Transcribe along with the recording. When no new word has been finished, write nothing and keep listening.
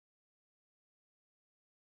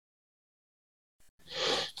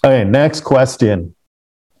Okay, next question.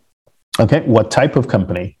 Okay, what type of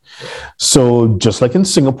company? So, just like in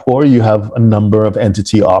Singapore, you have a number of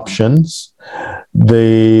entity options.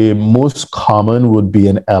 The most common would be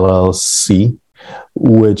an LLC,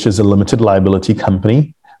 which is a limited liability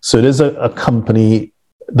company. So, it is a company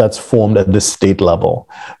that's formed at the state level.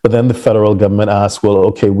 But then the federal government asks, well,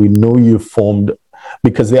 okay, we know you formed,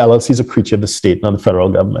 because the LLC is a creature of the state, not the federal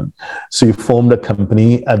government. So you formed a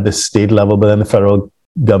company at the state level, but then the federal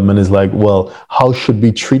government is like, well, how should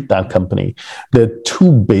we treat that company? There are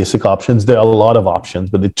two basic options. There are a lot of options,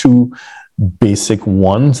 but the two basic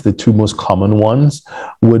ones, the two most common ones,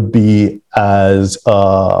 would be as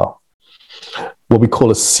what we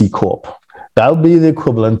call a C Corp. That'll be the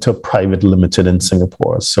equivalent to private limited in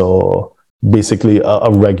Singapore. So basically a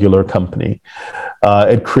regular company.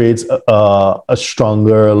 It creates a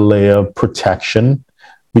stronger layer of protection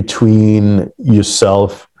between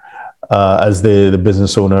yourself as the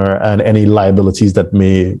business owner and any liabilities that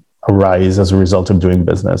may arise as a result of doing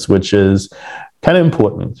business, which is kind of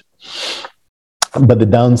important. But the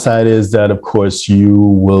downside is that, of course, you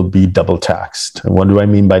will be double taxed. And what do I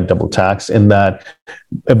mean by double tax? In that,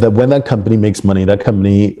 when that company makes money, that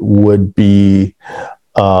company would be,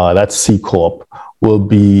 that C Corp will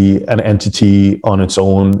be an entity on its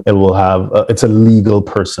own. It will have, it's a legal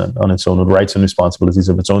person on its own with rights and responsibilities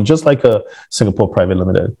of its own, just like a Singapore private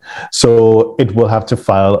limited. So it will have to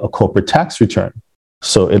file a corporate tax return.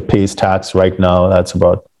 So it pays tax right now, that's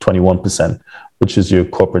about 21%, which is your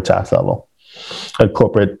corporate tax level. At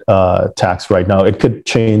corporate tax right now, it could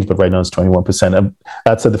change, but right now it's 21%.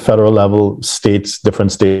 That's at the federal level.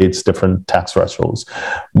 Different states, different tax thresholds,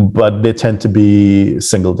 but they tend to be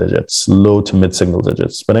single digits, low to mid single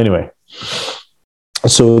digits. But anyway,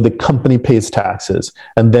 so the company pays taxes,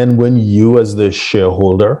 and then when you, as the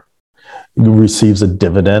shareholder, receives a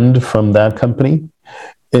dividend from that company,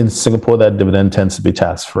 in Singapore, that dividend tends to be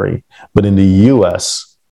tax free, but in the US,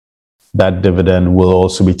 that dividend will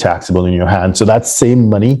also be taxable in your hand. So that same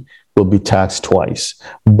money will be taxed twice.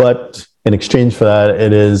 But in exchange for that,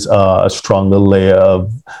 it is a stronger layer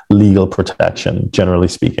of legal protection, generally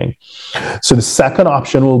speaking. So the second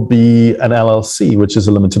option will be an LLC, which is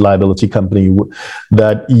a limited liability company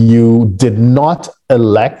that you did not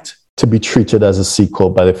elect to be treated as a C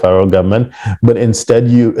Corp by the federal government, but instead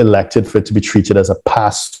you elected for it to be treated as a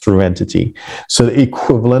pass-through entity. So the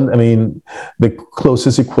equivalent, the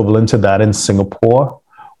closest equivalent to that in Singapore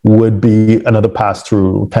would be another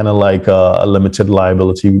pass-through, kind of like a limited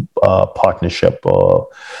liability partnership.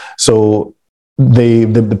 So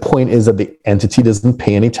the point is that the entity doesn't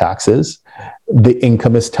pay any taxes. The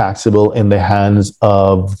income is taxable in the hands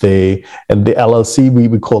of the LLC.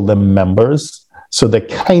 We call them members. So they're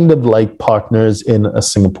kind of like partners in a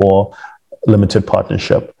Singapore limited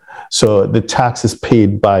partnership. So the tax is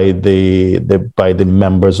paid by the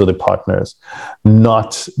members or the partners,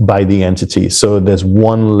 not by the entity. So there's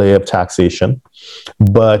one layer of taxation,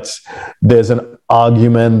 but there's an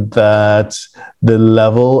argument that the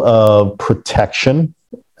level of protection,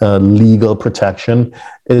 legal protection,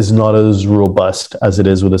 is not as robust as it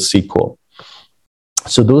is with a C Corp.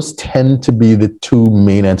 So those tend to be the two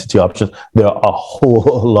main entity options. There are a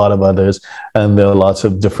whole lot of others, and there are lots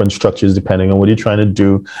of different structures depending on what you're trying to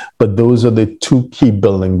do. But those are the two key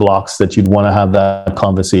building blocks that you'd want to have that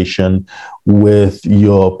conversation with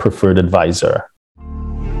your preferred advisor.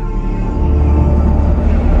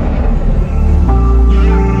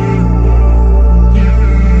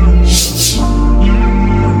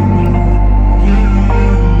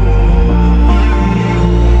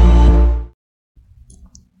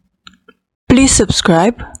 Please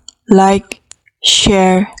subscribe, like,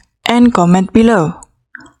 share, and comment below.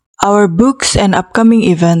 Our books and upcoming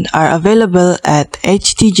event are available at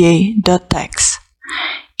htj.tax.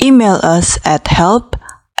 Email us at help@htj.tax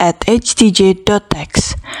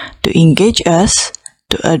to engage us,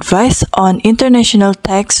 to advise on international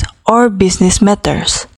tax or business matters.